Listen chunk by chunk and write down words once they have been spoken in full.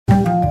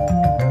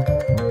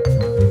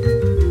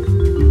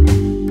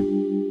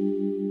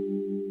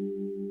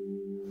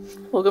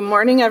Well, good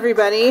morning,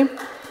 everybody.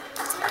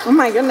 Oh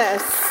my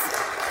goodness.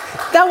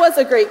 That was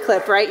a great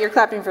clip, right? You're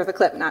clapping for the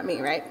clip, not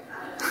me, right?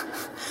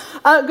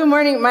 Good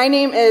morning. My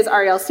name is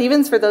Ariel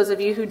Stevens. For those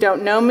of you who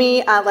don't know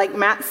me, like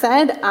Matt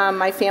said,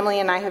 my family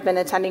and I have been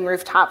attending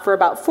Rooftop for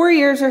about 4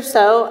 years or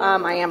so.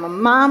 I am a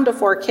mom to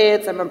 4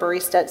 kids. I'm a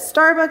barista at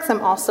Starbucks.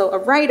 I'm also a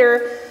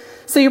writer.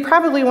 So you're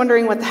probably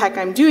wondering what the heck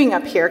I'm doing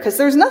up here, because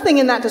there's nothing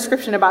in that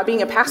description about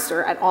being a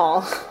pastor at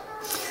all.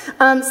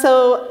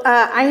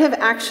 I have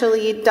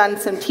actually done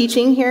some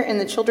teaching here in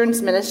the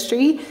children's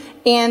ministry,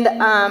 and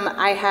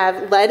I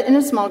have led in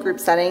a small group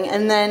setting.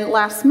 And then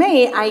last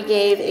May, I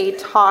gave a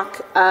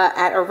talk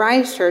at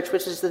Arise Church,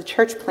 which is the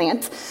church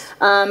plant.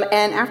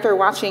 And after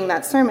watching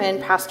that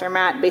sermon, Pastor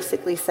Matt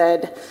basically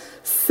said,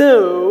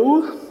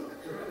 "So,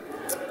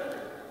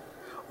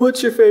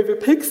 what's your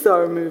favorite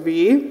Pixar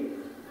movie?"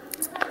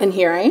 And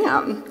here I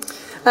am.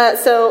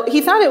 So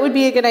he thought it would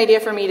be a good idea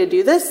for me to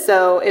do this,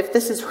 so if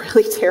this is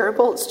really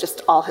terrible, it's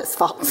just all his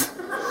fault.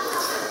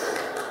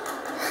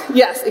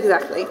 Yes,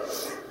 exactly.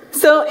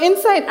 So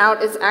Inside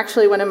Out is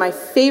actually one of my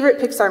favorite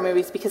Pixar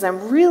movies because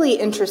I'm really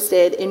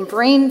interested in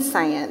brain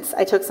science.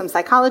 I took some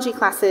psychology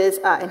classes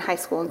in high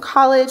school and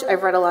college.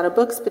 I've read a lot of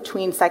books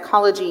between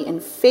psychology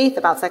and faith,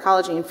 about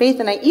psychology and faith,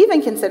 and I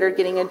even considered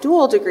getting a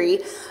dual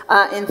degree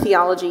in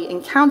theology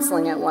and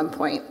counseling at one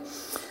point.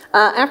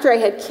 After I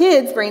had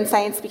kids, brain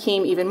science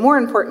became even more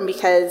important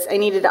because I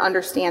needed to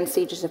understand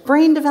stages of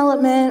brain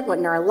development, what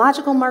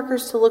neurological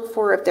markers to look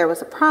for if there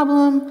was a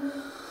problem,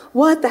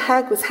 what the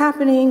heck was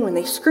happening when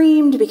they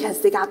screamed because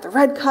they got the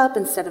red cup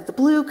instead of the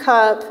blue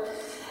cup.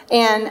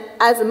 And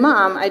as a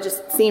mom, I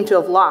just seemed to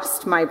have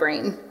lost my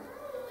brain.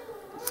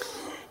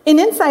 In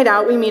Inside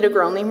Out, we meet a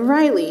girl named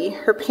Riley,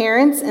 her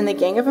parents, and the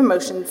gang of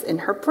emotions in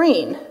her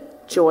brain: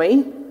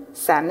 joy,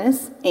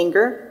 sadness,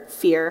 anger,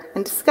 fear,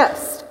 and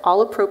disgust,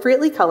 all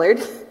appropriately colored.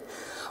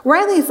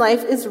 Riley's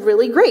life is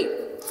really great.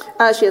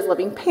 She has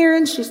loving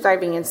parents, she's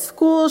thriving in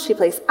school, she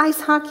plays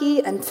ice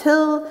hockey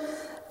until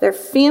their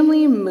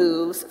family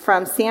moves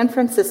from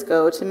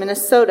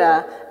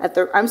Minnesota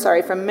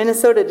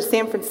to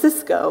San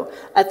Francisco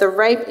at the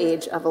ripe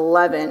age of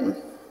 11.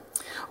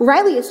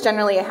 Riley is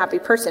generally a happy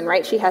person,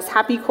 right? She has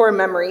happy core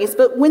memories,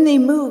 but when they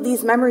move,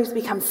 these memories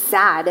become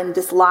sad and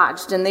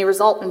dislodged, and they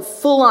result in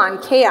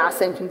full-on chaos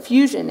and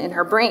confusion in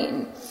her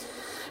brain.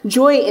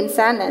 Joy and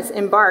sadness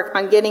embark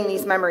on getting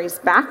these memories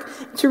back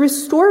to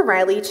restore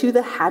Riley to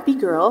the happy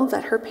girl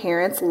that her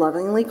parents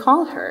lovingly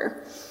call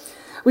her.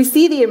 We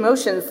see the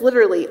emotions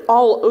literally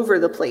all over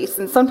the place,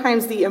 and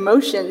sometimes the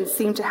emotions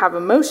seem to have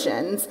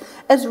emotions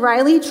as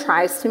Riley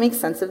tries to make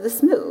sense of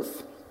this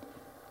move.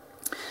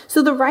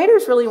 So the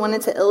writers really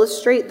wanted to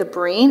illustrate the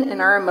brain and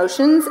our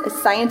emotions as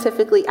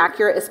scientifically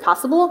accurate as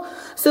possible.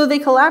 So they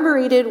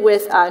collaborated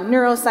with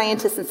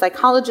neuroscientists and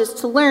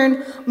psychologists to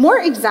learn more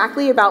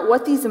exactly about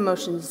what these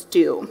emotions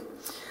do.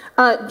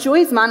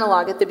 Joy's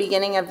monologue at the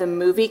beginning of the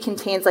movie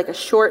contains like a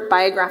short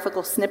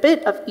biographical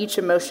snippet of each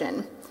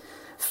emotion.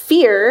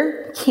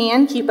 Fear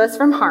can keep us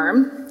from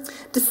harm.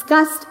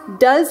 Disgust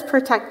does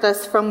protect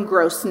us from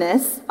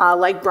grossness,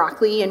 like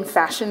broccoli and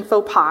fashion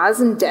faux pas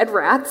and dead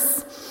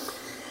rats.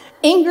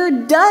 Anger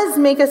does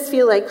make us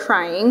feel like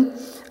cursing,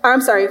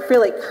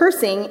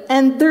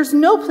 and there's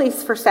no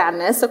place for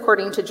sadness,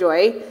 according to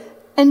Joy,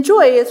 and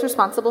Joy is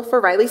responsible for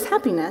Riley's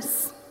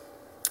happiness.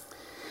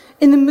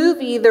 In the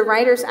movie, the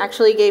writers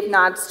actually gave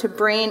nods to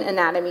brain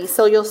anatomy,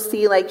 so you'll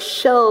see like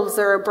shelves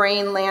are a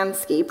brain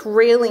landscape,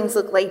 railings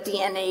look like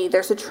DNA,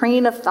 there's a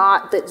train of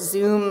thought that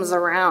zooms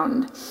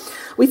around.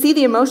 We see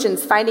the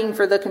emotions fighting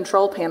for the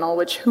control panel,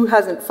 which who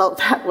hasn't felt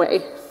that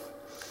way?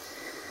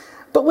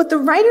 But what the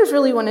writers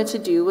really wanted to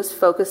do was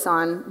focus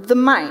on the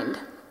mind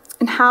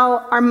and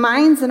how our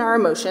minds and our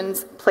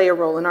emotions play a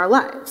role in our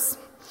lives.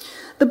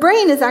 The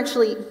brain is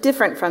actually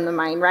different from the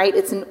mind, right?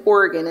 It's an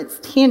organ, it's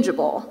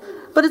tangible,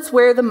 but it's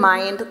where the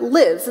mind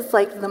lives. It's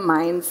like the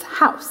mind's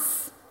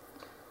house.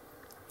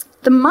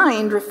 The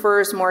mind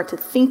refers more to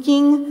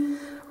thinking,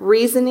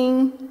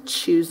 reasoning,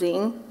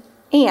 choosing,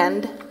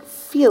 and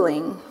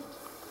feeling.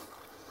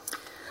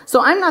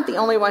 So I'm not the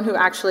only one who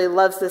actually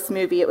loves this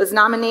movie. It was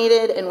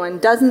nominated and won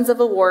dozens of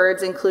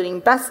awards,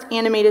 including Best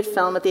Animated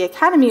Film at the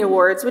Academy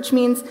Awards, which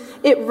means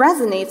it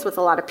resonates with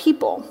a lot of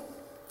people.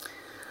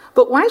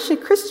 But why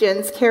should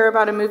Christians care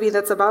about a movie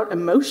that's about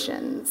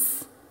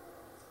emotions?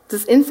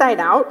 Does Inside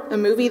Out, a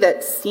movie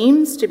that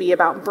seems to be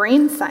about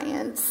brain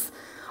science,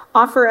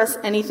 offer us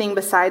anything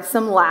besides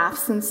some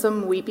laughs and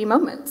some weepy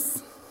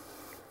moments?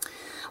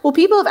 Well,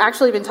 people have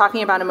actually been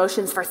talking about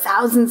emotions for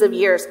thousands of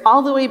years,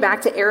 all the way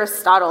back to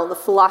Aristotle, the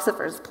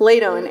philosophers,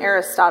 Plato and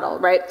Aristotle,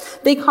 right?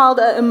 They called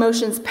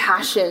emotions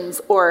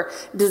passions or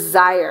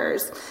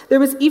desires. There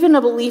was even a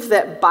belief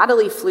that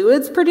bodily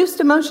fluids produced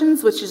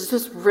emotions, which is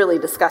just really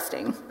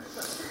disgusting.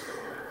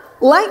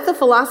 Like the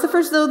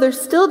philosophers, though,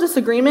 there's still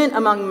disagreement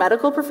among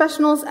medical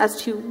professionals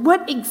as to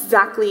what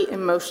exactly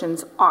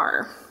emotions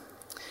are.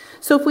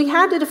 So if we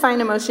had to define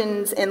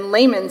emotions in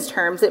layman's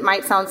terms, it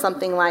might sound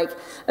something like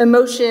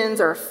emotions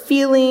are a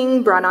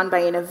feeling brought on by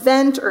an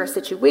event or a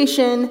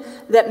situation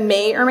that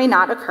may or may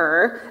not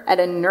occur at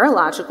a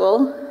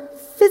neurological,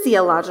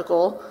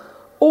 physiological,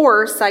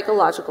 or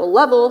psychological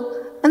level,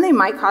 and they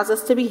might cause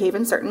us to behave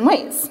in certain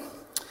ways,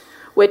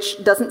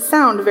 which doesn't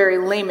sound very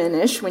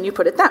layman-ish when you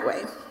put it that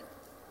way.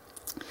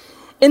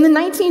 In the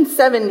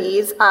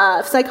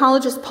 1970s,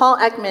 psychologist Paul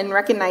Ekman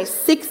recognized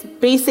 6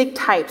 basic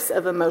types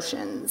of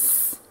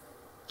emotions.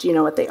 Do you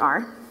know what they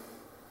are?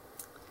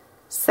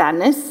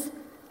 Sadness,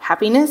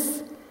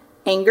 happiness,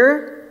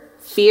 anger,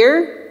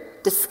 fear,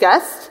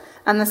 disgust,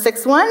 and the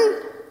 6th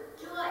one?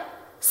 Joy.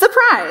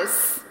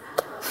 Surprise.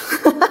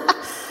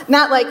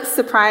 Not like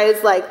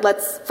surprise, like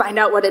let's find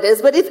out what it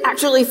is, but it's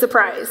actually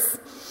surprise.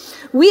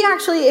 We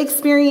actually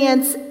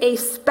experience a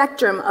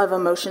spectrum of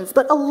emotions,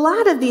 but a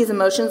lot of these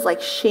emotions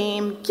like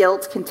shame,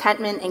 guilt,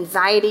 contentment,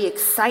 anxiety,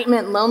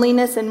 excitement,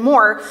 loneliness, and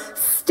more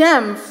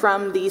stem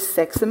from these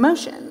 6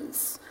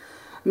 emotions.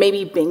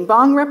 Maybe Bing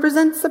Bong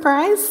represents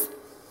surprise?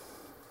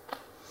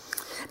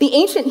 The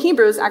ancient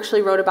Hebrews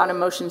actually wrote about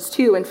emotions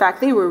too. In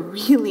fact, they were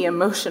really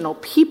emotional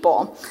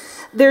people.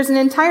 There's an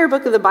entire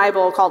book of the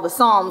Bible called the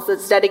Psalms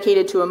that's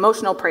dedicated to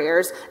emotional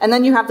prayers. And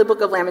then you have the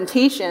book of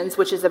Lamentations,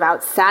 which is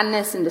about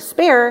sadness and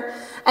despair.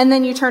 And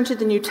then you turn to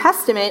the New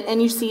Testament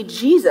and you see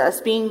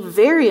Jesus being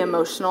very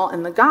emotional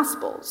in the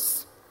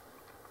Gospels.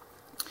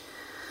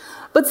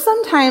 But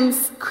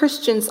sometimes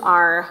Christians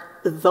are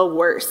the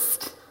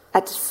worst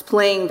at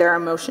displaying their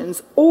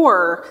emotions,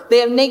 or they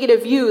have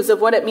negative views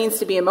of what it means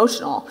to be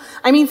emotional.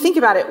 I mean, think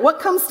about it. What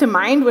comes to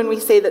mind when we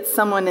say that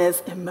someone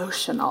is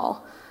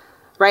emotional,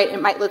 right?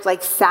 It might look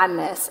like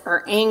sadness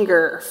or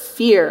anger or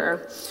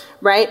fear,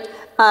 right?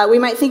 We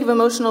might think of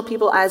emotional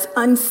people as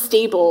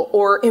unstable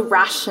or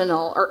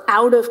irrational or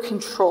out of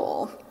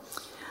control.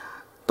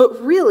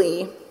 But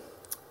really,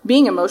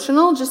 being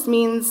emotional just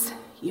means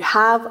you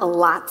have a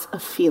lot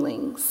of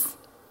feelings.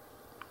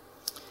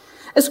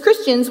 As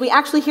Christians, we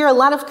actually hear a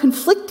lot of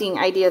conflicting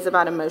ideas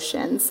about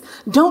emotions.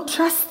 Don't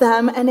trust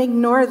them and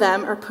ignore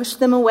them or push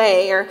them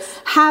away, or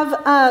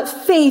have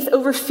faith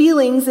over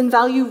feelings and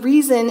value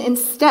reason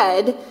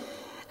instead.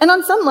 And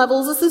on some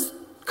levels, this is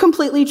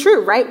completely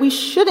true, right? We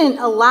shouldn't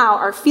allow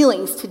our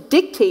feelings to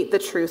dictate the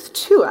truth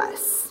to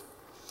us.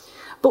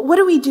 But what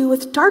do we do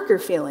with darker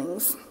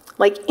feelings,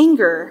 like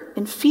anger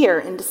and fear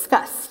and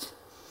disgust?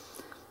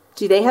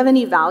 Do they have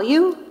any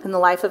value in the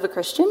life of a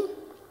Christian?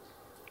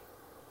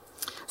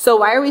 So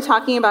why are we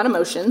talking about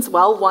emotions?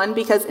 Well, one,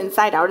 because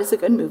Inside Out is a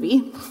good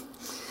movie.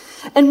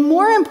 And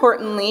more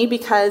importantly,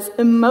 because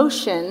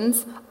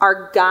emotions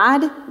are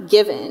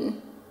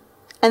God-given,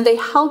 and they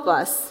help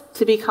us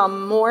to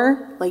become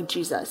more like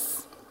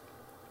Jesus.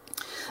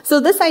 So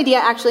this idea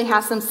actually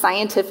has some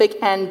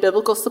scientific and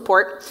biblical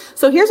support.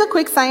 So here's a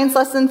quick science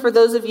lesson for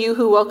those of you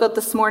who woke up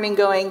this morning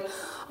going,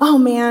 oh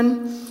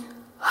man,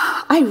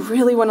 I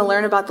really want to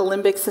learn about the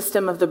limbic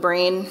system of the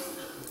brain.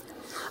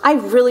 I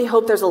really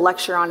hope there's a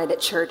lecture on it at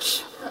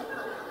church.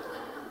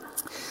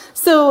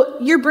 So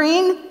your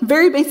brain,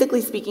 very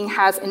basically speaking,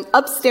 has an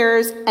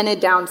upstairs and a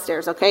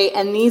downstairs, okay?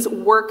 And these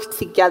work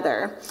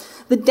together.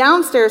 The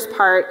downstairs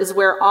part is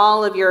where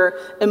all of your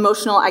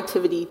emotional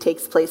activity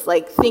takes place,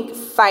 like think,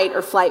 fight,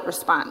 or flight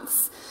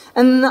response.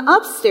 And the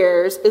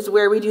upstairs is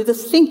where we do the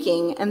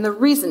thinking and the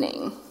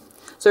reasoning.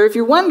 So if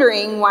you're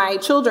wondering why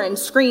children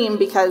scream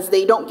because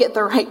they don't get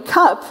the right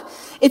cup,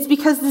 it's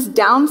because this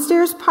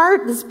downstairs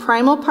part, this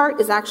primal part,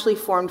 is actually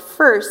formed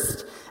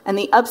first, and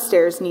the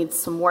upstairs needs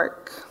some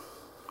work.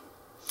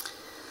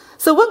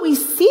 So what we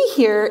see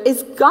here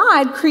is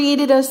God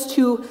created us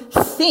to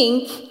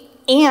think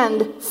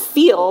and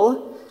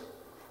feel,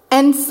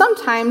 and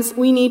sometimes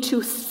we need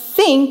to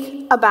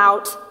think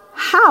about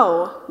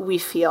how we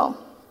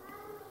feel.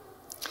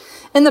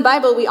 In the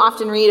Bible, we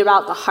often read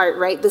about the heart,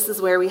 right? This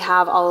is where we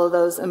have all of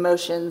those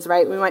emotions,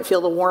 right? We might feel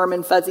the warm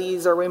and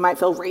fuzzies, or we might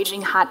feel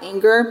raging hot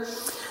anger.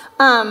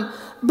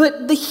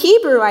 But the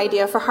Hebrew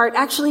idea for heart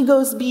actually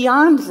goes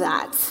beyond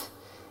that.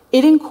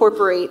 It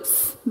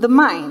incorporates the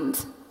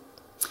mind.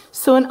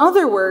 So in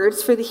other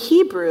words, for the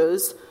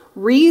Hebrews,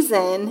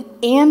 reason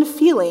and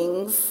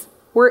feelings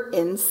were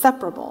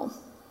inseparable.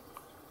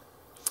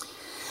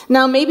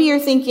 Now, maybe you're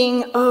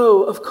thinking,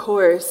 oh, of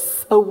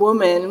course, a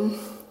woman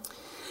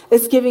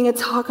is giving a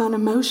talk on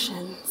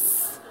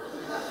emotions.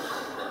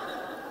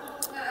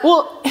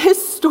 Well,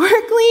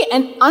 historically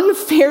and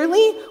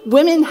unfairly,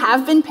 women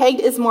have been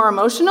pegged as more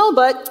emotional,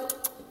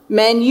 but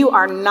men, you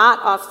are not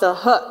off the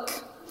hook.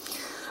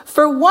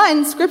 For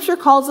one, Scripture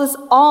calls us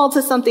all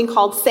to something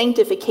called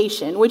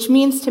sanctification, which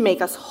means to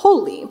make us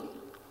holy,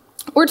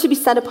 or to be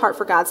set apart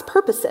for God's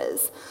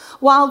purposes.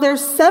 While there's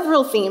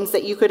several themes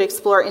that you could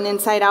explore in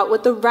Inside Out,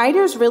 what the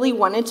writers really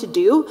wanted to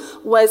do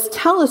was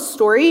tell a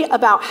story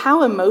about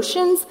how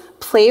emotions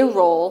play a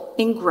role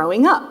in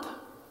growing up.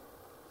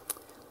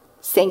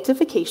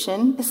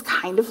 Sanctification is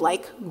kind of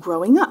like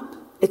growing up.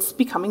 It's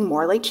becoming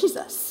more like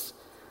Jesus.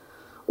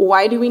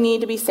 Why do we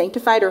need to be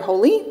sanctified or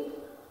holy?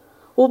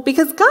 Well,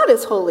 because God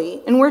is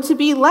holy, and we're to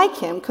be like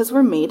him because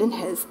we're made in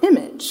his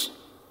image.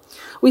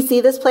 We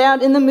see this play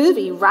out in the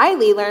movie.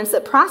 Riley learns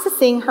that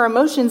processing her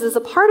emotions is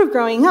a part of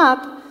growing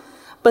up,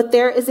 but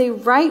there is a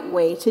right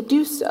way to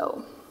do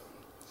so.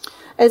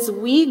 As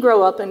we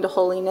grow up into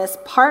holiness,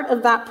 part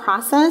of that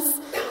process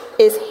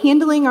is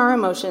handling our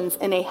emotions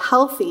in a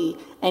healthy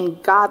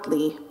and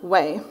godly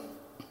way.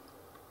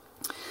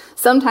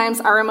 Sometimes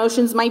our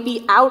emotions might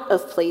be out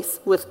of place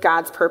with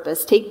God's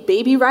purpose. Take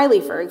baby Riley,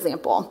 for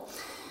example.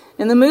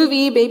 In the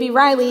movie, baby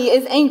Riley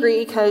is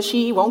angry because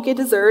she won't get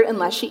dessert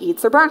unless she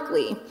eats her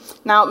broccoli.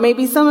 Now,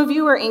 maybe some of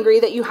you are angry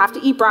that you have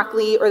to eat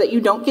broccoli or that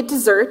you don't get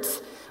dessert,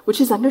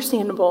 which is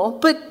understandable.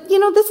 But,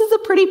 this is a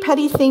pretty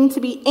petty thing to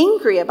be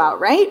angry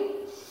about, right?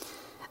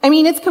 I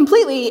mean, it's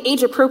completely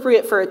age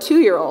appropriate for a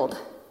 2-year-old.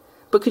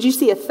 But could you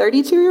see a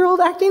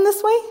 32-year-old acting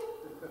this way?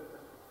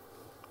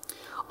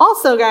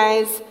 Also,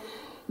 guys,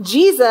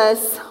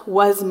 Jesus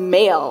was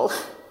male,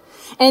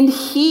 and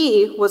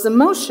he was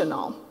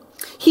emotional.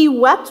 He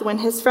wept when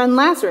his friend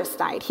Lazarus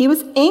died. He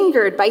was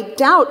angered by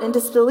doubt and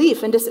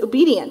disbelief and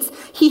disobedience.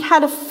 He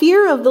had a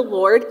fear of the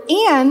Lord,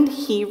 and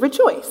he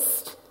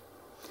rejoiced.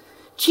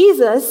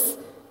 Jesus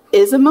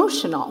is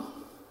emotional,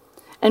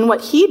 and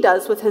what he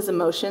does with his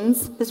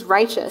emotions is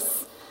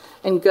righteous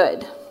and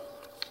good.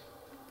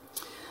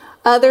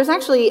 There's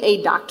actually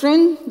a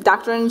doctrine.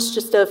 Doctrine's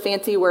just a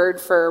fancy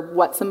word for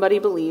what somebody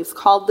believes,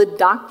 called the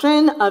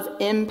doctrine of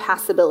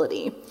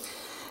impassibility.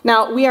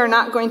 Now, we are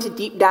not going to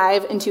deep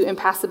dive into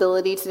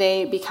impassibility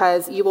today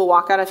because you will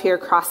walk out of here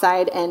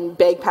cross-eyed and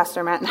beg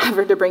Pastor Matt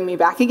Naver to bring me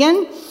back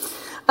again.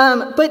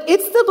 But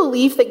it's the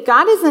belief that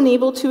God is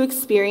unable to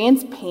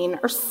experience pain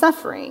or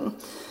suffering.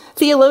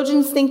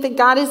 Theologians think that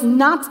God is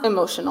not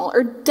emotional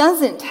or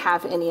doesn't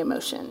have any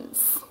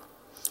emotions.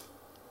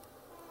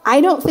 I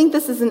don't think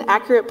this is an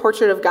accurate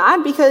portrait of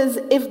God, because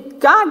if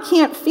God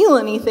can't feel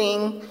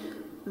anything,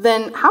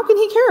 then how can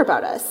he care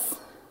about us?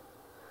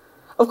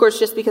 Of course,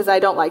 just because I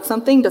don't like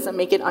something doesn't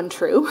make it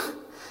untrue.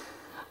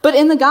 But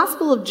in the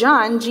Gospel of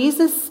John,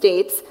 Jesus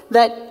states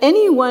that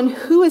anyone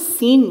who has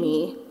seen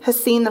me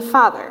has seen the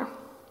Father.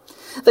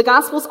 The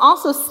Gospels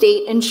also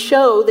state and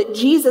show that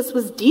Jesus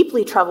was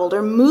deeply troubled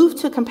or moved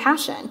to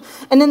compassion.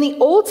 And in the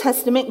Old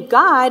Testament,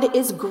 God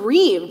is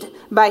grieved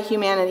by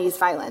humanity's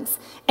violence.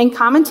 And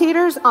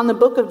commentators on the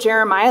book of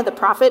Jeremiah, the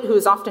prophet, who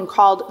is often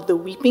called the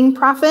weeping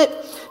prophet,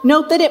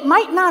 note that it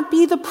might not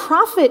be the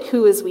prophet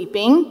who is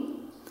weeping,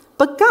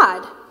 but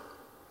God.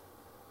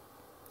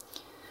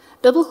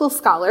 Biblical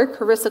scholar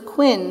Carissa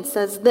Quinn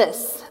says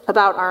this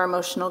about our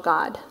emotional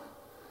God.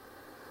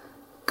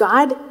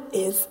 God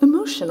is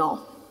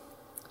emotional.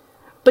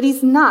 But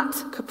he's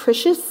not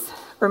capricious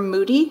or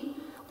moody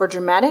or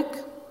dramatic.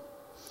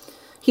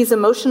 He's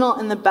emotional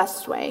in the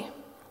best way,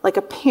 like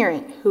a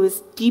parent who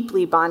is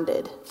deeply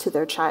bonded to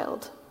their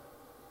child.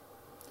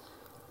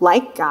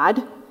 Like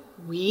God,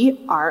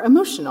 we are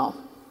emotional.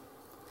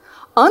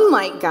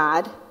 Unlike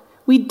God,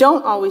 we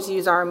don't always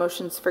use our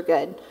emotions for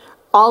good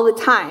all the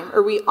time,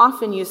 or we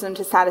often use them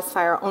to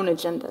satisfy our own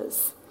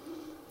agendas.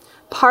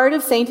 Part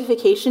of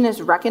sanctification is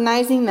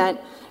recognizing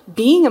that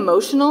being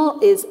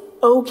emotional is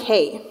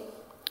okay.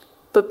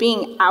 But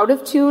being out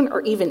of tune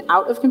or even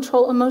out of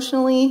control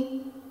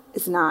emotionally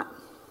is not.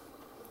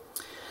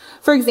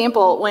 For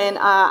example, when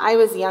I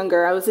was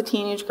younger, I was a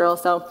teenage girl,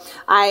 so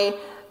I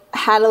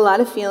had a lot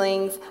of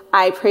feelings.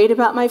 I prayed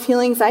about my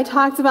feelings. I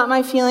talked about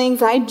my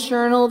feelings. I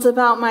journaled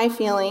about my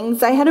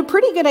feelings. I had a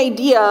pretty good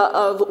idea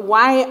of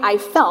why I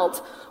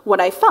felt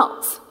what I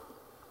felt.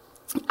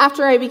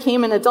 After I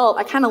became an adult,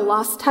 I kind of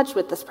lost touch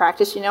with this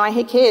practice. I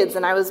had kids,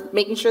 and I was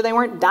making sure they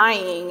weren't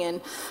dying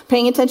and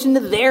paying attention to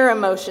their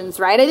emotions,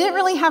 right? I didn't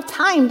really have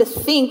time to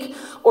think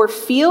or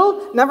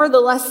feel,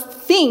 nevertheless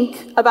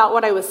think about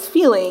what I was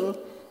feeling,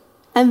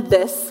 and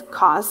this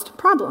caused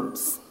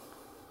problems.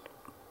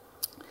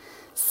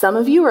 Some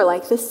of you are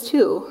like this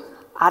too,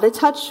 out of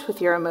touch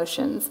with your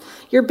emotions.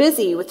 You're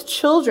busy with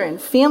children,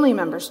 family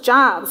members,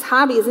 jobs,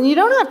 hobbies, and you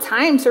don't have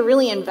time to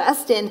really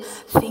invest in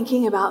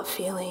thinking about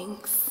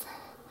feelings.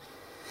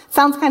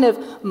 Sounds kind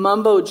of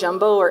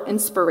mumbo-jumbo or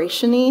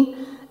inspiration-y.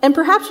 And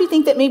perhaps you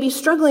think that maybe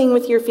struggling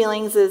with your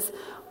feelings is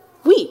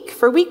weak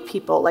for weak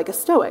people, like a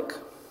stoic.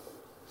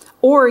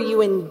 Or you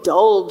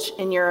indulge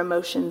in your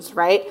emotions,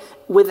 right,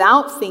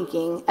 without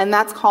thinking, and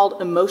that's called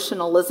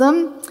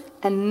emotionalism,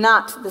 and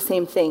not the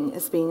same thing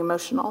as being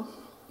emotional.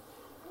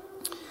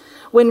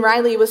 When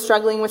Riley was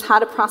struggling with how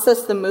to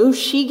process the move,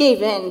 she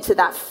gave in to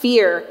that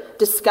fear,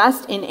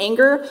 disgust, and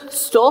anger,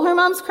 stole her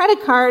mom's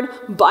credit card,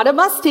 bought a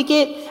bus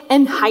ticket,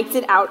 and hiked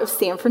it out of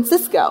San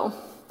Francisco.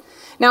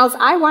 Now, as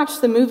I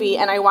watched the movie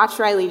and I watched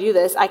Riley do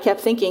this, I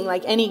kept thinking,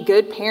 like any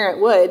good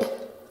parent would,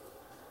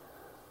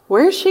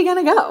 where is she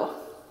going to go?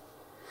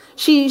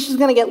 She's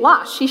going to get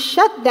lost. She's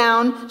shut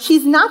down.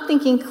 She's not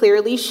thinking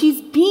clearly.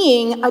 She's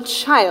being a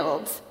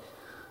child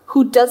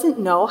who doesn't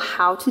know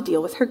how to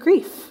deal with her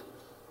grief.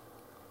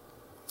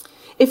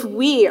 If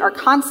we are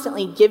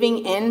constantly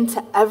giving in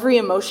to every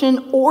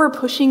emotion or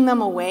pushing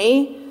them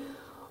away,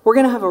 we're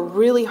going to have a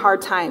really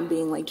hard time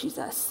being like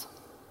Jesus.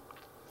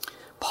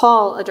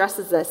 Paul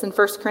addresses this in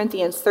 1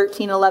 Corinthians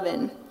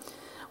 13:11.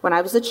 When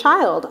I was a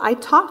child, I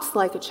talked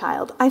like a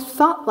child. I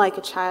thought like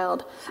a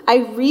child. I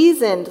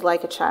reasoned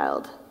like a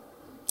child.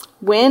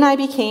 When I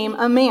became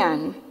a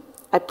man,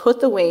 I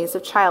put the ways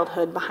of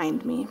childhood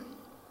behind me.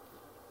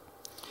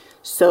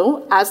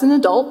 So, as an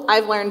adult,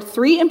 I've learned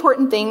 3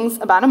 important things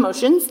about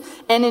emotions,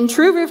 and in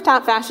true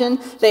rooftop fashion,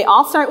 they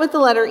all start with the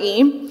letter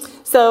E.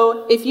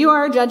 So, if you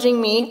are judging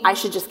me, I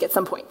should just get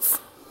some points.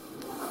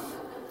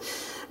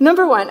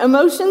 Number 1,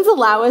 emotions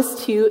allow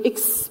us to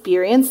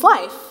experience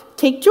life.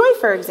 Take joy,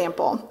 for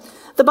example.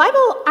 The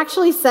Bible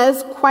actually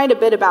says quite a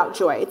bit about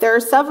joy. There are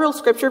several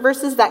scripture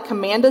verses that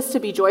command us to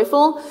be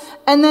joyful,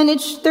 and then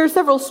there are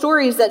several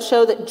stories that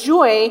show that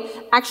joy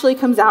actually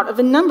comes out of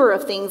a number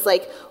of things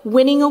like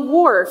winning a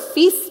war,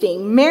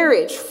 feasting,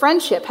 marriage,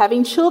 friendship,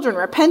 having children,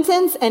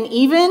 repentance, and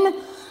even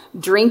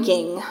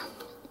drinking.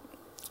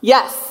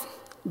 Yes,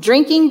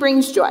 drinking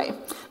brings joy.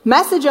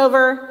 Message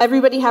over.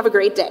 Everybody have a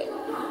great day.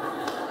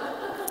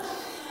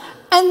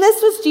 And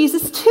this was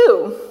Jesus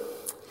too.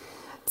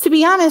 To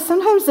be honest,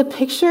 sometimes the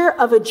picture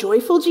of a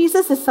joyful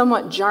Jesus is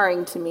somewhat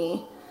jarring to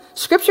me.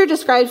 Scripture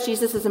describes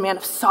Jesus as a man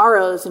of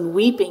sorrows and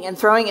weeping and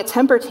throwing a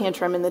temper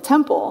tantrum in the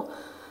temple.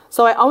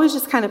 So I always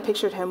just kind of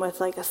pictured him with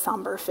like a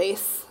somber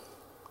face.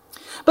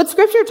 But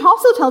Scripture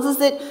also tells us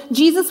that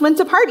Jesus went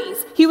to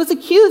parties. He was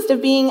accused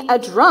of being a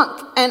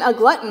drunk and a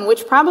glutton,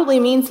 which probably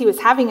means he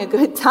was having a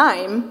good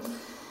time.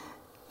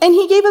 And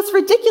he gave us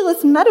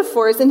ridiculous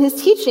metaphors in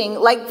his teaching,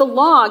 like the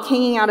log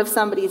hanging out of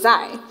somebody's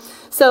eye.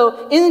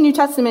 So in the New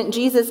Testament,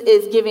 Jesus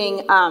is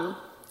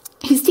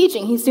he's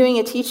doing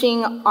a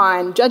teaching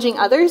on judging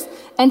others,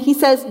 and he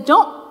says,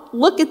 don't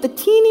look at the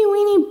teeny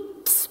weeny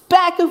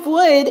speck of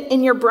wood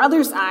in your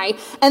brother's eye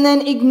and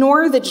then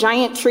ignore the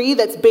giant tree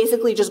that's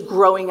basically just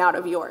growing out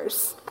of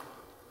yours.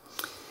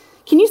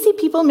 Can you see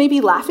people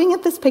maybe laughing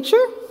at this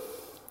picture?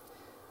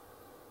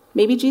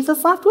 Maybe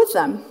Jesus laughed with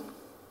them.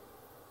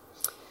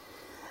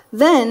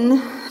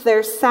 Then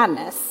there's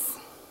sadness.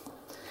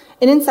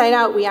 In Inside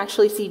Out, we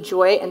actually see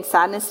joy and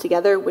sadness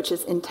together, which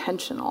is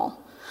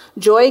intentional.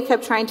 Joy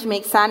kept trying to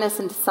make sadness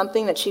into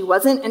something that she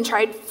wasn't and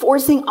tried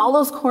forcing all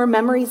those core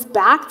memories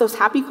back, those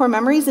happy core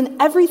memories, and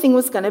everything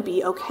was going to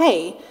be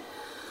okay.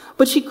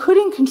 But she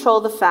couldn't control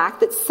the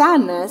fact that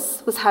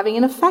sadness was having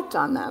an effect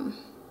on them.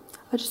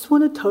 I just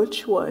want to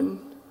touch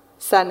one,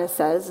 sadness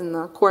says, and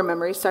the core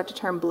memories start to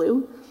turn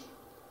blue.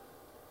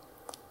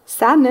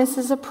 Sadness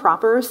is a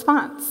proper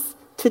response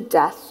to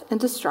death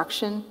and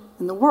destruction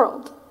in the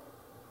world.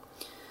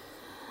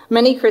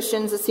 Many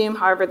Christians assume,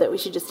 however, that we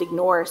should just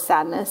ignore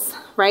sadness,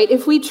 right?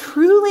 If we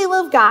truly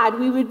love God,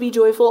 we would be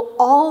joyful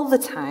all the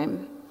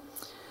time.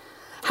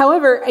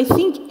 However, I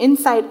think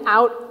Inside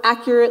Out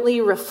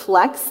accurately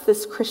reflects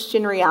this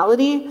Christian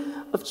reality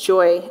of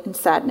joy and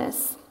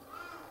sadness.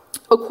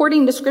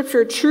 According to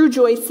Scripture, true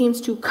joy seems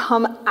to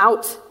come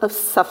out of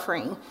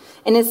suffering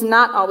and is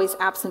not always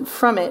absent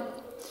from it.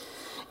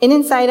 In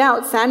Inside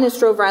Out, sadness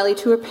drove Riley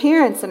to her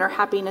parents and her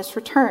happiness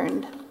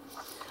returned.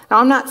 Now,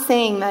 I'm not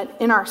saying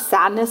that in our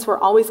sadness we're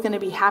always going to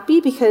be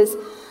happy, because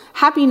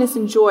happiness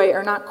and joy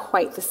are not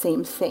quite the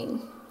same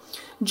thing.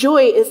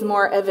 Joy is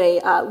more of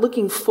a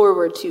looking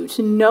forward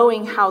to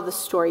knowing how the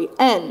story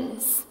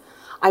ends.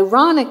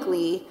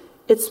 Ironically,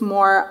 it's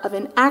more of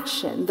an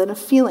action than a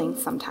feeling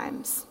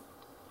sometimes.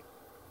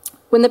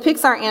 When the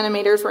Pixar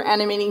animators were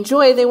animating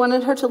Joy, they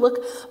wanted her to look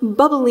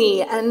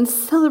bubbly and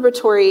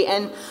celebratory,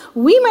 and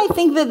we might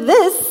think that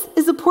this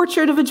is a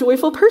portrait of a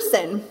joyful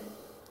person.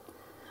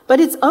 But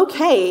it's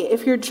okay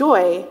if your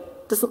joy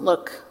doesn't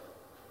look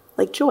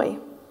like joy.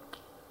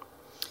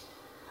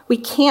 We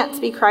can't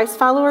be Christ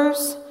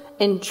followers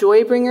and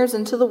joy bringers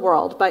into the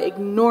world by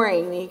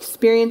ignoring the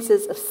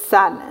experiences of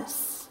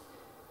sadness.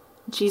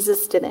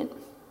 Jesus didn't.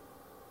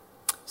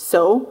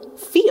 So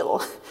feel.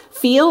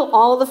 Feel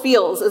all the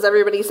feels, as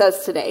everybody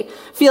says today.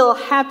 Feel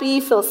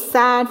happy, feel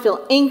sad,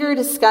 feel anger,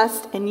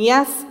 disgust, and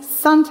yes,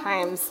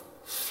 sometimes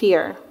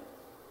fear.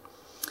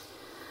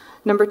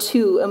 Number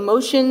 2,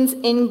 emotions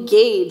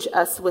engage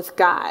us with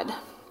God.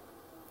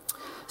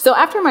 So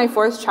after my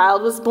 4th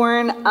child was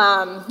born,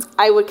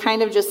 I would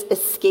kind of just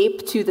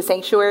escape to the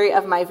sanctuary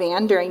of my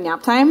van during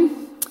nap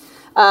time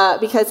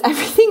because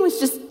everything was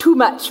just too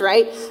much,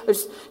 right?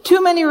 There's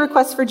too many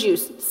requests for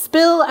juice.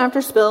 Spill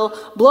after spill,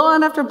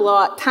 blowout after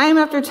blowout, time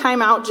after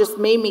time out just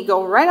made me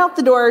go right out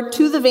the door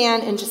to the van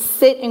and just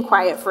sit in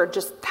quiet for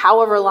just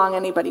however long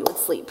anybody would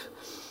sleep.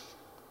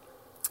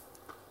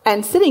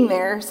 And sitting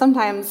there,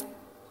 sometimes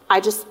I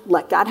just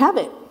let God have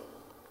it.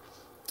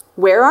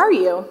 Where are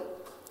you?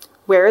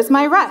 Where is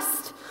my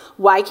rest?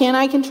 Why can't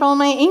I control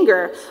my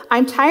anger?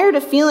 I'm tired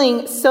of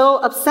feeling so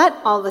upset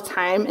all the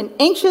time and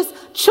anxious.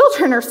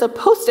 Children are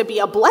supposed to be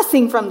a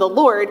blessing from the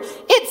Lord.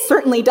 It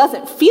certainly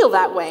doesn't feel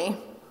that way.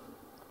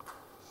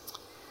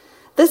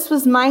 This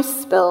was my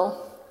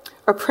spill,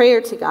 or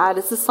prayer to God,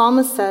 as the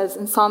psalmist says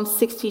in Psalm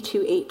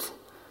 62:8.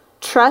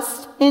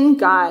 Trust in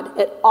God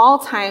at all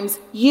times.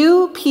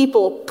 You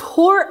people,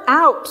 pour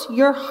out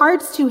your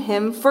hearts to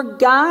him, for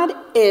God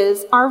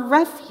is our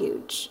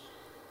refuge.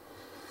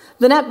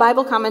 The Net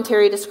Bible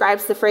Commentary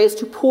describes the phrase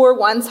to pour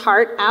one's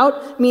heart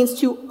out means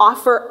to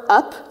offer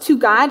up to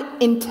God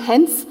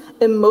intense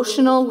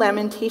emotional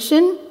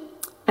lamentation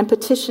and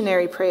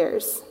petitionary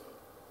prayers.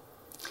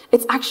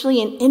 It's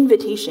actually an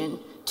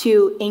invitation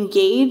to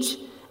engage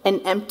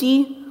and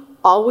empty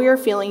all we are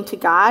feeling to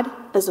God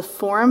as a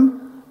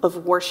form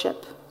of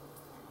worship.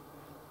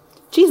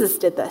 Jesus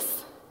did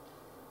this.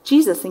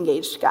 Jesus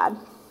engaged God.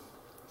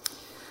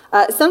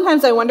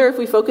 Sometimes I wonder if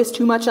we focus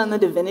too much on the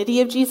divinity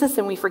of Jesus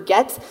and we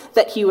forget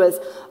that he was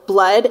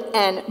blood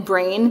and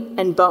brain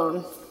and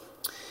bone.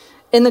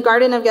 In the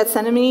Garden of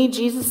Gethsemane,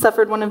 Jesus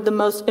suffered one of the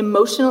most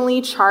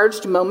emotionally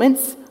charged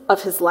moments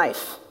of his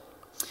life.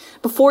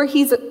 Before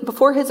his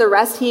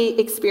arrest, he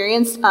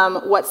experienced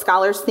what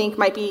scholars think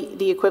might be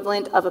the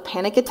equivalent of a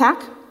panic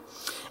attack.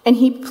 And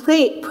he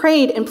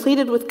prayed and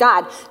pleaded with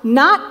God,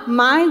 not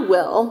my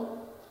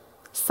will,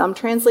 some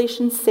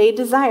translations say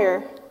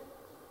desire,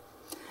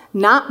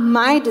 not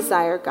my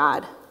desire,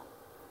 God,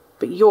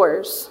 but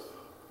yours.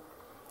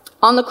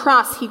 On the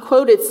cross, he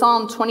quoted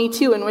Psalm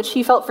 22, in which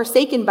he felt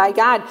forsaken by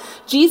God.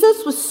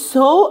 Jesus was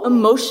so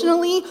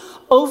emotionally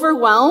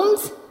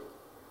overwhelmed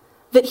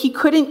that he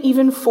couldn't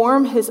even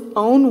form his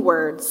own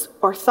words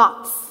or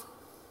thoughts.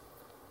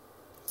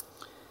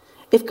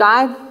 If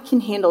God can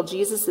handle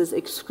Jesus'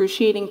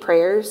 excruciating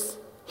prayers,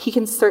 he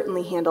can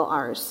certainly handle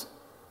ours.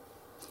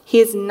 He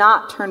is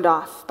not turned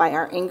off by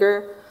our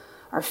anger,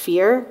 our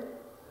fear,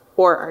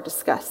 or our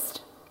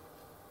disgust.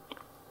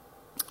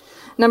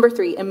 Number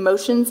 3,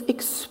 emotions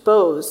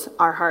expose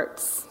our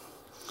hearts.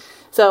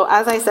 So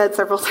as I said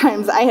several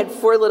times, I had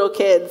 4 little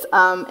kids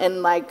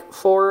in like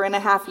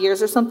 4.5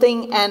 years or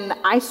something, and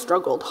I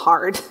struggled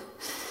hard.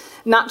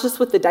 Not just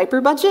with the diaper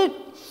budget,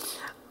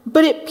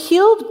 but it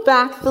peeled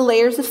back the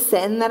layers of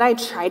sin that I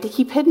tried to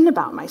keep hidden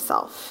about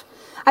myself.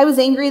 I was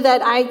angry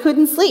that I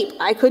couldn't sleep.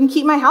 I couldn't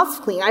keep my house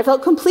clean. I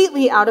felt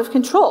completely out of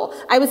control.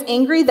 I was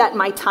angry that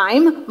my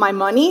time, my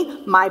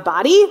money, my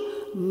body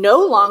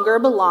no longer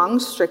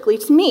belonged strictly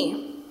to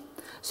me.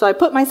 So I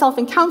put myself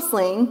in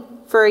counseling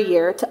for a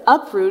year to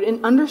uproot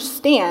and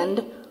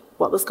understand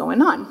what was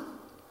going on.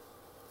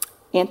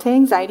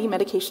 Anti-anxiety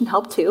medication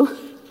helped too.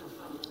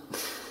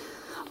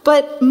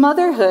 But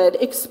motherhood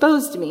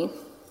exposed me.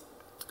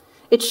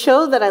 It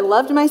showed that I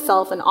loved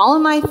myself and all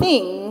of my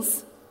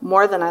things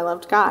more than I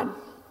loved God.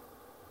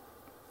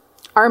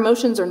 Our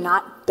emotions are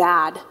not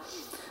bad,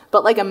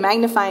 but like a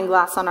magnifying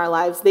glass on our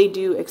lives, they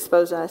do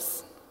expose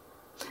us.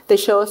 They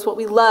show us what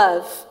we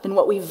love and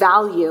what we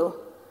value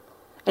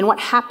and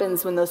what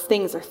happens when those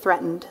things are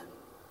threatened.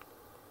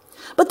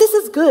 But this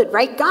is good,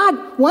 right?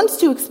 God wants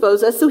to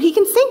expose us so he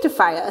can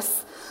sanctify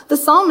us. The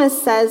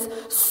psalmist says,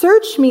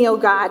 "Search me, O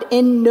God,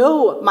 and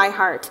know my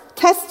heart.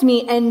 Test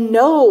me and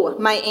know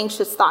my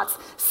anxious thoughts.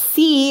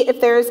 See if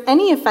there is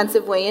any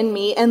offensive way in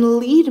me and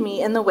lead me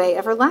in the way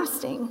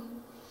everlasting."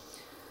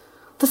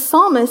 The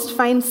psalmist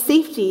finds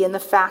safety in the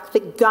fact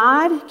that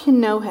God can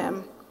know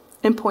him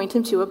and point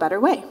him to a better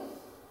way.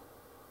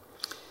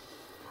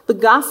 The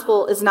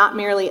gospel is not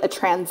merely a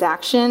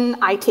transaction.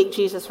 I take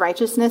Jesus'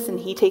 righteousness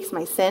and he takes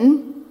my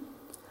sin,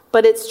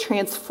 but it's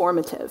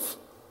transformative.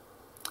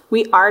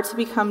 We are to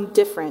become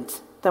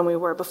different than we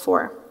were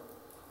before.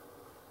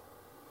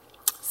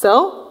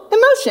 So,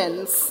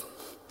 emotions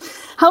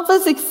help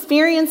us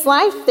experience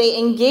life. They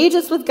engage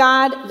us with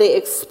God. They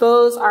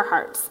expose our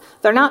hearts.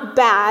 They're not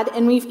bad,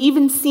 and we've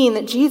even seen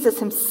that Jesus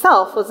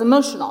himself was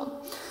emotional.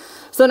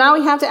 So now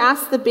we have to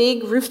ask the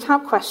big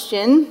rooftop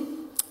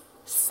question,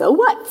 so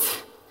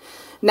what?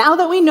 Now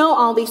that we know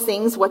all these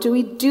things, what do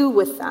we do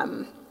with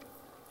them?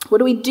 What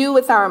do we do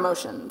with our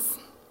emotions?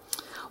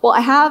 Well, I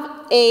have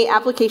an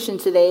application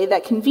today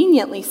that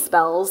conveniently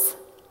spells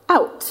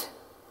out.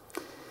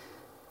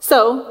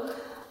 So,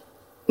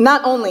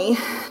 not only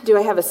do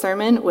I have a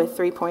sermon with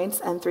 3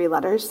 points and 3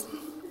 letters,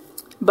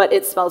 but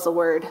it spells a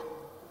word.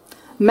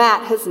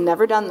 Matt has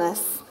never done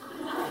this.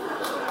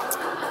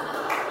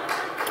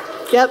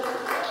 Yep.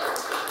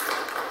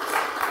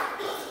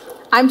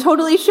 I'm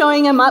totally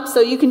showing him up, so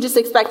you can just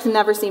expect to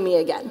never see me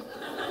again.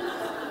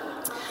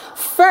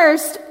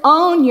 First,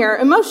 own your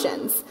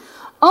emotions.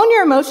 Own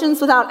your emotions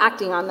without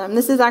acting on them.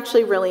 This is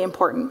actually really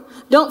important.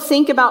 Don't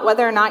think about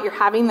whether or not you're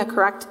having the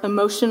correct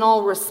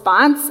emotional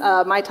response.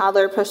 My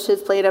toddler pushed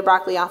his plate of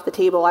broccoli off the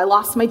table. I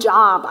lost my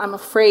job. I'm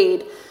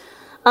afraid.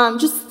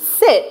 Just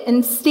sit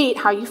and state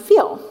how you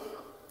feel.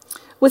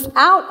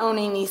 Without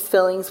owning these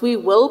feelings, we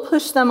will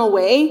push them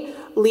away,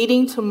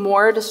 leading to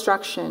more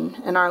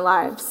destruction in our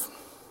lives.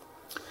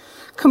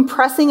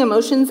 Compressing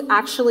emotions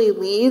actually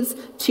leads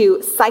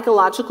to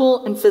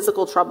psychological and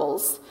physical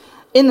troubles.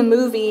 In the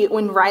movie,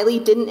 when Riley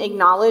didn't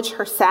acknowledge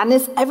her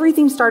sadness,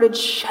 everything started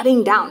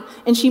shutting down,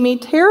 and she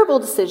made terrible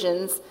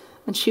decisions,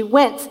 and she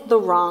went the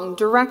wrong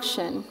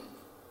direction.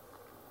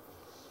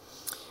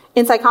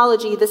 In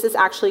psychology, this is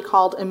actually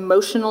called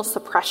emotional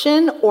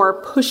suppression or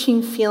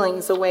pushing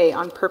feelings away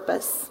on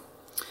purpose.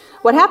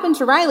 What happened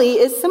to Riley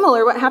is similar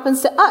to what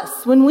happens to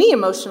us when we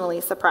emotionally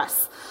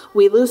suppress.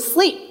 We lose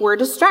sleep, we're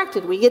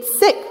distracted, we get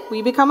sick,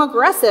 we become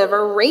aggressive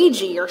or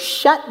ragey or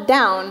shut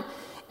down,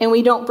 and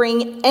we don't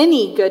bring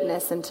any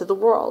goodness into the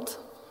world.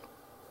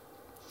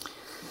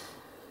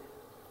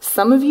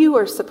 Some of you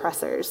are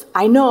suppressors.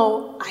 I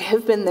know, I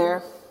have been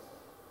there.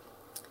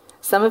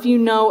 Some of you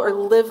know or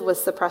live with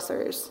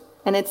suppressors,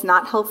 and it's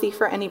not healthy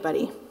for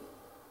anybody.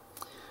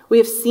 We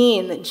have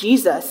seen that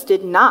Jesus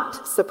did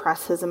not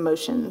suppress his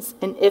emotions,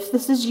 and if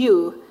this is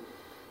you,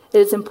 it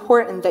is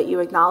important that you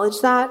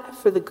acknowledge that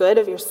for the good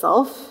of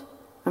yourself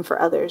and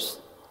for others.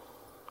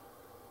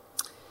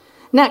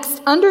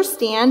 Next,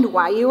 understand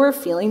why you are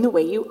feeling the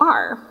way you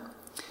are.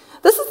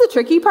 This is the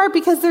tricky part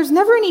because there's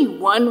never any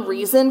one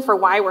reason for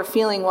why we're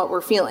feeling what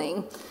we're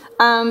feeling.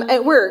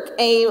 At work,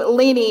 a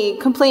lady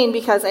complained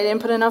because I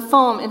didn't put enough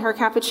foam in her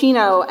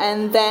cappuccino,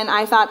 and then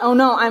I thought, oh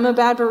no, I'm a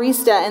bad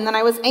barista, and then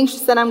I was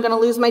anxious that I'm going to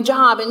lose my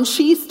job, and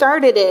she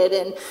started it,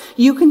 and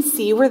you can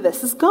see where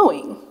this is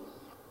going.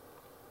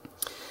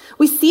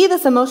 We see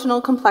this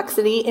emotional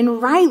complexity in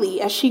Riley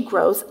as she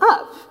grows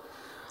up.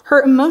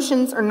 Her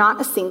emotions are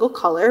not a single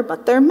color,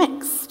 but they're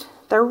mixed.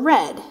 They're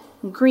red,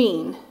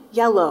 green,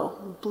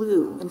 yellow,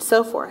 blue, and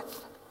so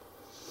forth.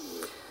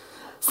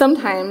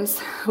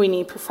 Sometimes we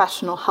need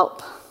professional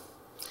help.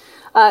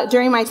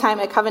 During my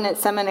time at Covenant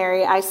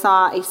Seminary, I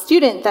saw a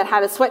student that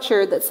had a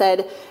sweatshirt that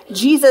said,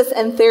 Jesus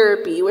and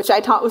therapy, which I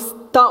thought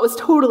was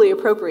totally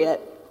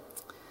appropriate.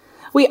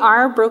 We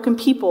are broken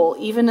people,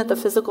 even at the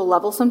physical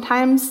level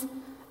sometimes,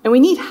 and we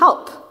need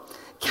help.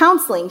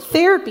 Counseling,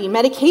 therapy,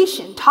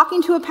 medication,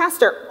 talking to a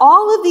pastor,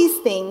 all of these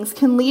things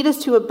can lead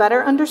us to a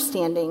better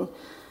understanding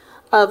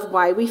of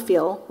why we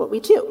feel what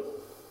we do.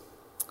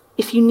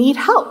 If you need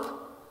help,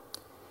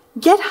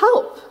 get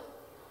help.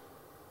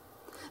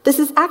 This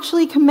is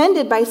actually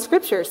commended by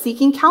Scripture,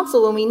 seeking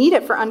counsel when we need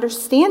it for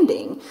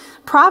understanding.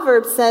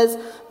 Proverbs says,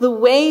 the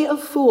way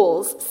of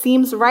fools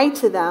seems right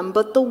to them,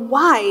 but the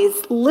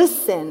wise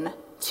listen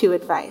to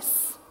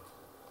advice.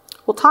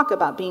 We'll talk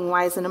about being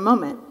wise in a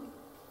moment.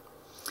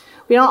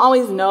 We don't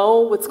always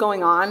know what's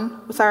going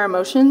on with our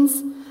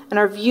emotions, and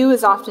our view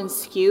is often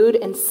skewed,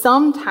 and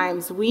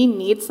sometimes we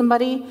need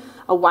somebody,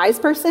 a wise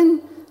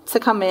person, to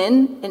come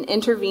in and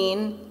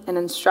intervene and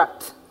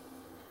instruct.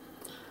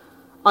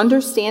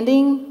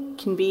 Understanding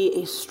can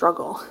be a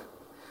struggle.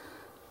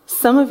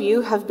 Some of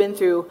you have been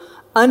through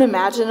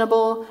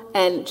unimaginable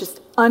and just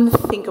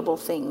unthinkable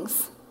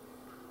things.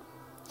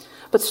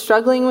 But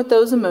struggling with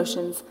those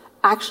emotions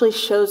actually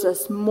shows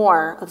us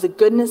more of the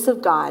goodness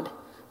of God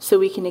so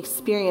we can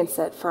experience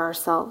it for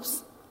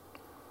ourselves.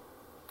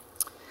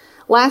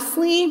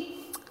 Lastly,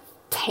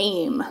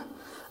 tame.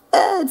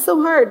 It's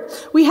so hard.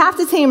 We have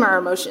to tame our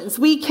emotions.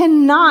 We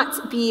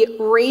cannot be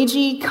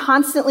ragey,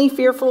 constantly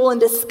fearful and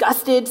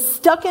disgusted,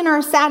 stuck in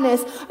our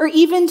sadness, or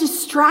even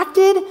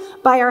distracted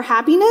by our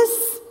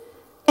happiness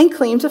and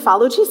claim to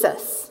follow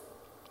Jesus.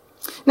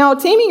 Now,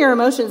 taming your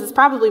emotions is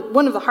probably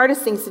one of the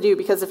hardest things to do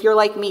because if you're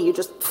like me, you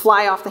just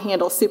fly off the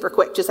handle super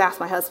quick. Just ask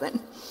my husband.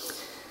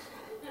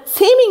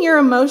 Taming your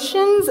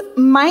emotions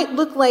might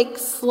look like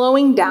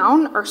slowing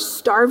down or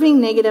starving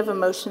negative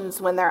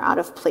emotions when they're out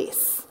of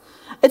place.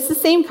 It's the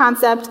same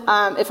concept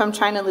if I'm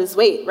trying to lose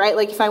weight, right?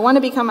 Like if I want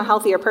to become a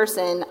healthier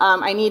person,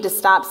 I need to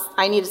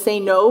say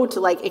no to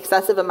like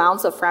excessive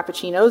amounts of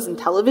frappuccinos and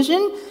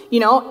television,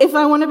 if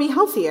I want to be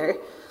healthier.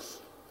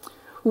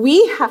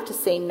 We have to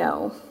say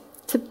no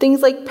to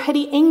things like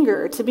petty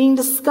anger, to being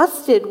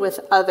disgusted with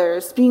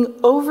others, being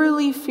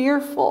overly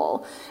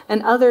fearful,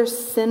 and other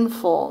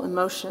sinful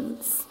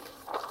emotions.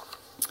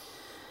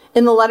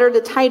 In the letter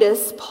to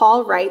Titus,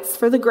 Paul writes,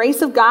 "For the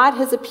grace of God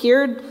has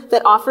appeared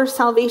that offers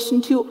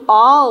salvation to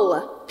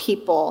all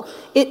people.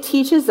 It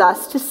teaches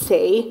us to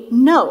say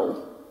no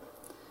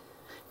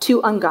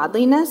to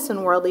ungodliness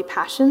and worldly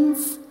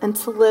passions, and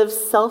to live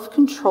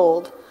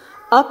self-controlled,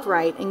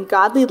 upright, and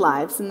godly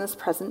lives in this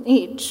present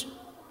age."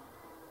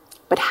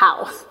 But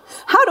how?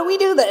 How do we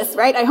do this,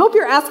 right? I hope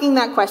you're asking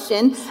that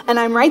question, and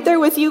I'm right there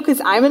with you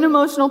because I'm an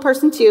emotional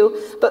person too,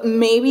 but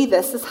maybe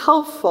this is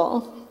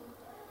helpful.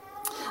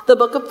 The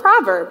book of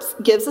Proverbs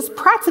gives us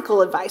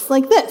practical advice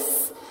like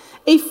this.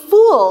 A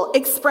fool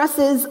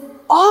expresses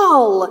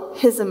all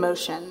his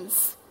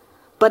emotions,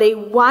 but a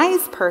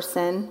wise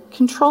person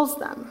controls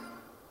them.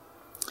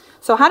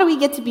 So how do we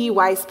get to be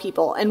wise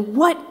people? And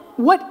what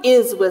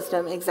is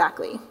wisdom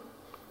exactly?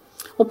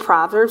 Well,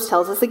 Proverbs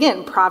tells us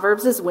again.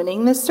 Proverbs is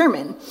winning this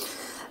sermon.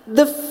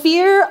 The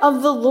fear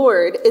of the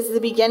Lord is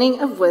the beginning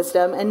of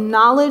wisdom, and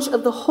knowledge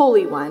of the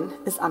Holy One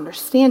is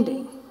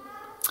understanding.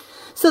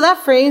 So that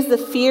phrase, the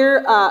fear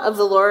of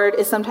the Lord,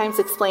 is sometimes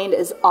explained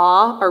as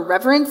awe or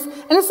reverence.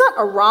 And it's not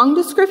a wrong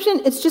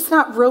description. It's just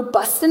not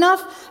robust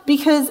enough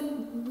because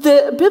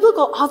the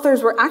biblical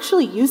authors were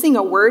actually using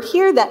a word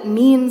here that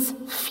means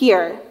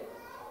fear.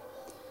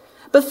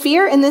 But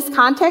fear in this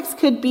context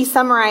could be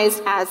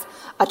summarized as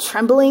a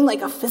trembling,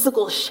 like a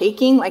physical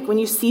shaking, like when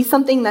you see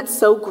something that's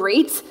so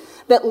great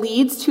that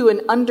leads to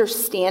an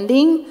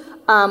understanding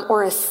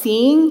or a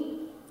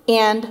seeing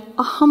and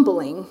a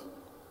humbling.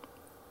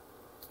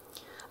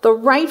 The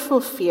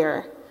rightful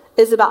fear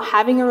is about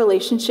having a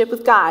relationship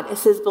with God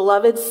as his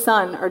beloved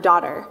son or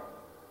daughter,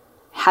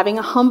 having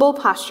a humble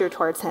posture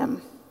towards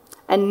him,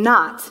 and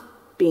not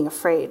being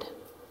afraid.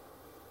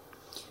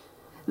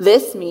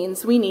 This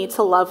means we need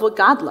to love what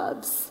God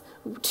loves,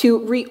 to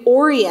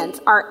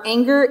reorient our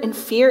anger and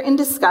fear and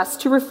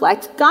disgust to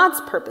reflect God's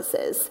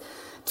purposes,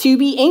 to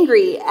be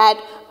angry at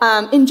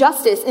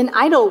injustice and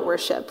idol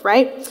worship,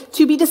 right?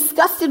 To be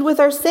disgusted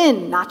with our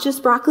sin, not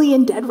just broccoli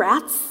and dead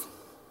rats,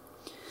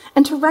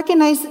 and to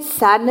recognize that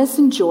sadness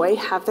and joy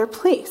have their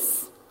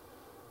place.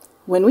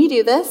 When we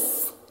do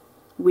this,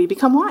 we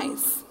become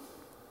wise.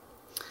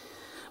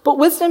 But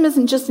wisdom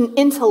isn't just an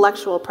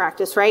intellectual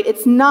practice, right?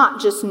 It's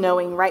not just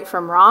knowing right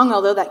from wrong,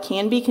 although that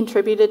can be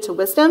contributed to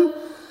wisdom.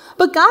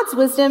 But God's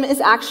wisdom is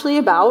actually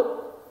about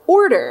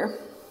order.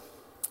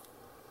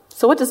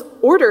 So what does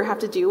order have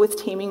to do with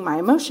taming my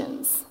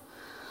emotions?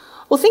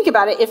 Well, think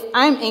about it. If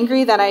I'm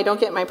angry that I don't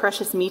get my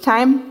precious me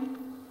time,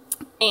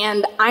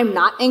 and I'm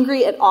not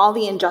angry at all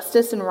the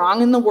injustice and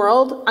wrong in the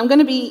world, I'm going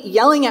to be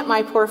yelling at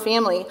my poor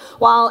family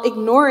while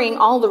ignoring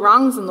all the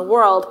wrongs in the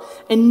world,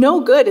 and no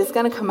good is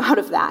going to come out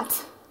of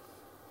that.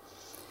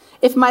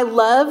 If my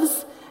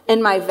loves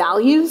and my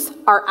values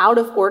are out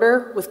of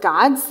order with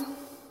God's,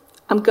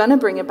 I'm going to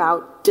bring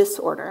about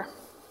disorder.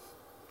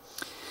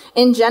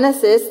 In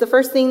Genesis, the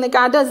first thing that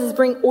God does is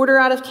bring order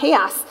out of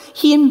chaos.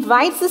 He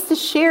invites us to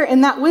share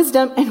in that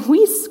wisdom, and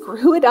we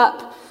screw it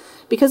up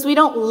because we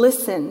don't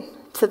listen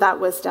to that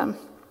wisdom.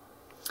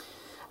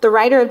 The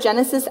writer of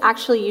Genesis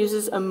actually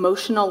uses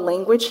emotional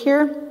language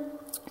here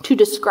to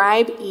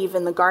describe Eve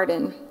in the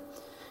garden.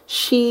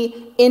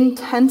 She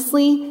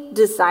intensely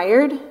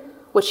desired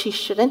what she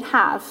shouldn't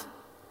have,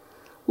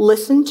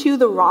 listened to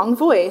the wrong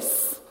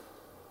voice,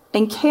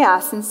 and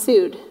chaos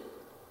ensued.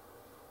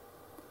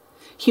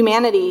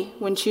 Humanity,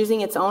 when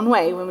choosing its own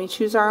way, when we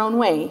choose our own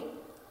way,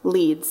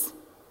 leads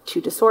to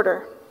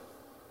disorder.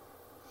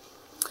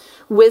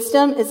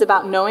 Wisdom is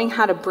about knowing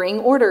how to bring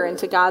order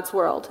into God's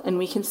world, and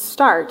we can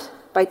start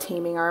by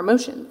taming our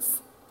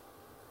emotions.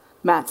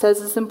 Matt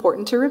says it's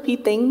important to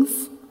repeat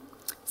things,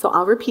 so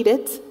I'll repeat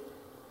it.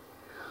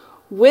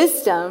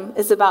 Wisdom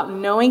is about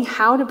knowing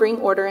how to bring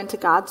order into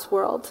God's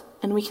world,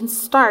 and we can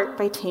start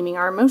by taming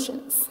our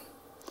emotions.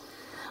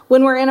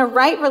 When we're in a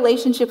right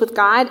relationship with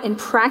God and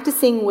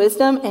practicing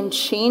wisdom and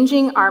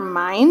changing our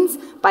minds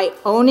by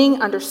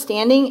owning,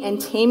 understanding,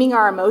 and taming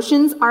our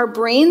emotions, our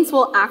brains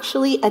will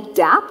actually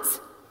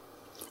adapt,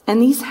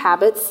 and these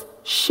habits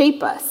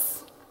shape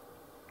us.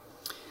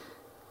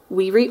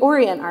 We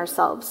reorient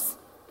ourselves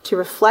to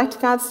reflect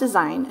God's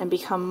design and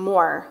become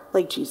more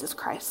like Jesus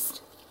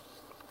Christ.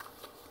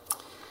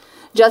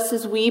 Just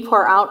as we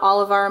pour out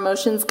all of our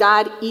emotions,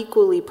 God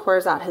equally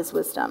pours out his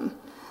wisdom.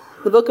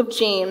 The book of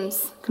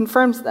James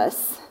confirms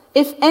this.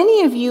 If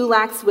any of you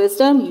lacks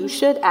wisdom, you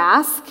should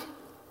ask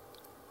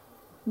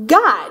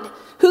God,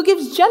 who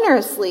gives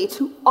generously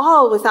to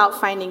all without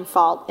finding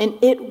fault, and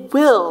it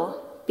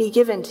will be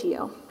given to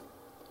you.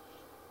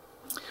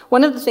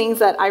 One of the things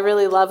that I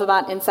really love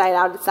about Inside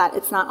Out is that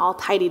it's not all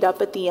tidied up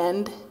at the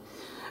end.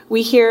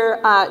 We hear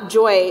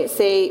Joy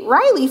say,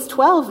 Riley's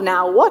 12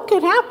 now, what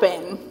could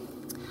happen?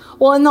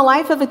 Well, in the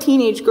life of a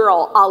teenage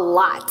girl, a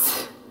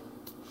lot.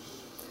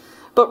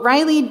 But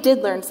Riley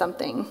did learn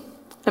something.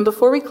 And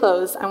before we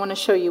close, I want to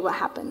show you what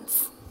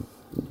happens.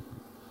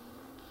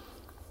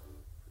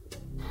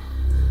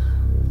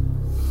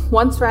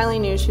 Once Riley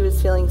knew she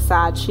was feeling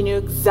sad, she knew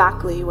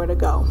exactly where to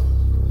go.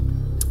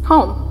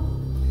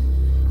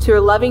 Home. To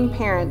her loving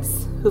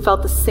parents who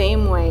felt the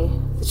same way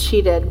that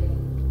she did.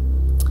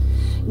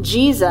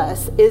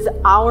 Jesus is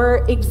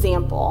our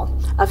example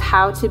of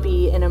how to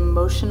be an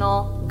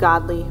emotional,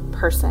 godly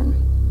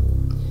person.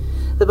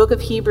 The book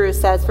of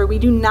Hebrews says, "For we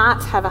do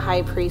not have a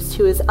high priest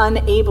who is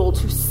unable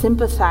to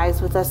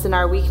sympathize with us in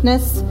our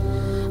weakness,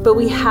 but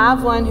we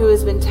have one who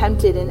has been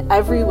tempted in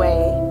every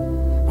way,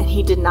 and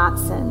he did not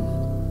sin."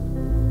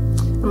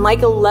 And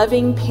like a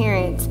loving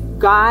parent,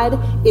 God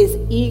is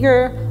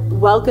eager,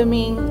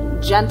 welcoming,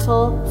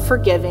 gentle,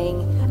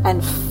 forgiving,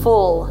 and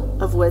full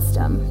of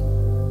wisdom.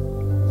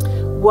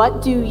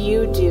 What do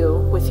you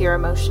do with your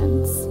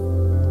emotions?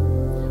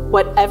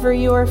 Whatever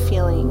you are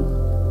feeling,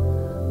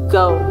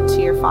 go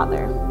to your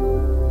Father.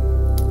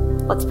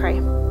 Let's pray.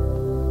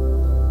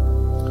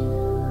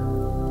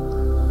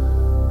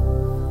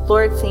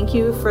 Lord, thank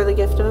you for the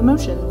gift of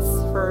emotions,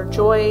 for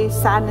joy,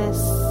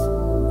 sadness,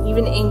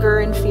 even anger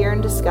and fear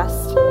and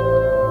disgust.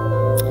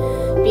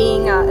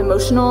 Being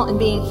emotional and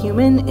being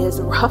human is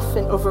rough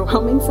and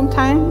overwhelming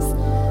sometimes,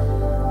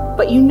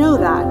 but you know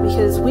that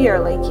because we are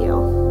like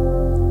you.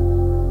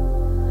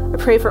 I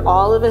pray for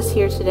all of us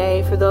here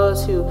today, for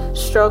those who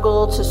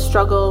struggle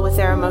with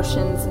their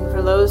emotions, and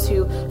for those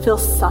who feel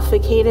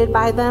suffocated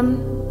by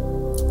them,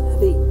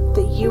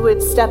 that you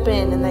would step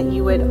in and that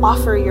you would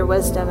offer your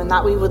wisdom, and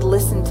that we would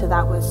listen to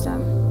that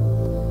wisdom.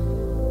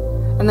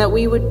 And that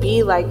we would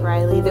be like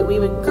Riley, that we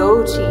would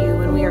go to you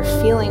when we are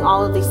feeling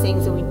all of these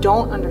things and we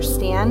don't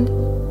understand,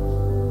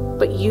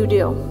 but you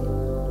do.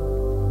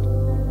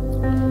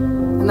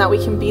 And that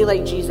we can be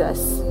like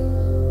Jesus,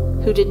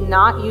 who did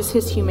not use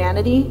his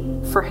humanity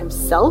for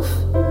himself,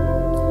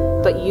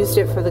 but used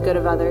it for the good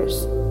of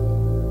others.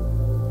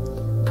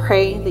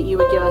 Pray that you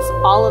would give us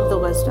all of the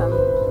wisdom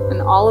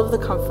and all of the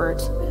comfort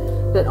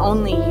that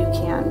only you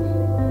can.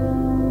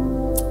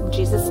 In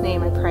Jesus'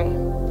 name I pray.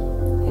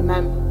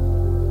 Amen.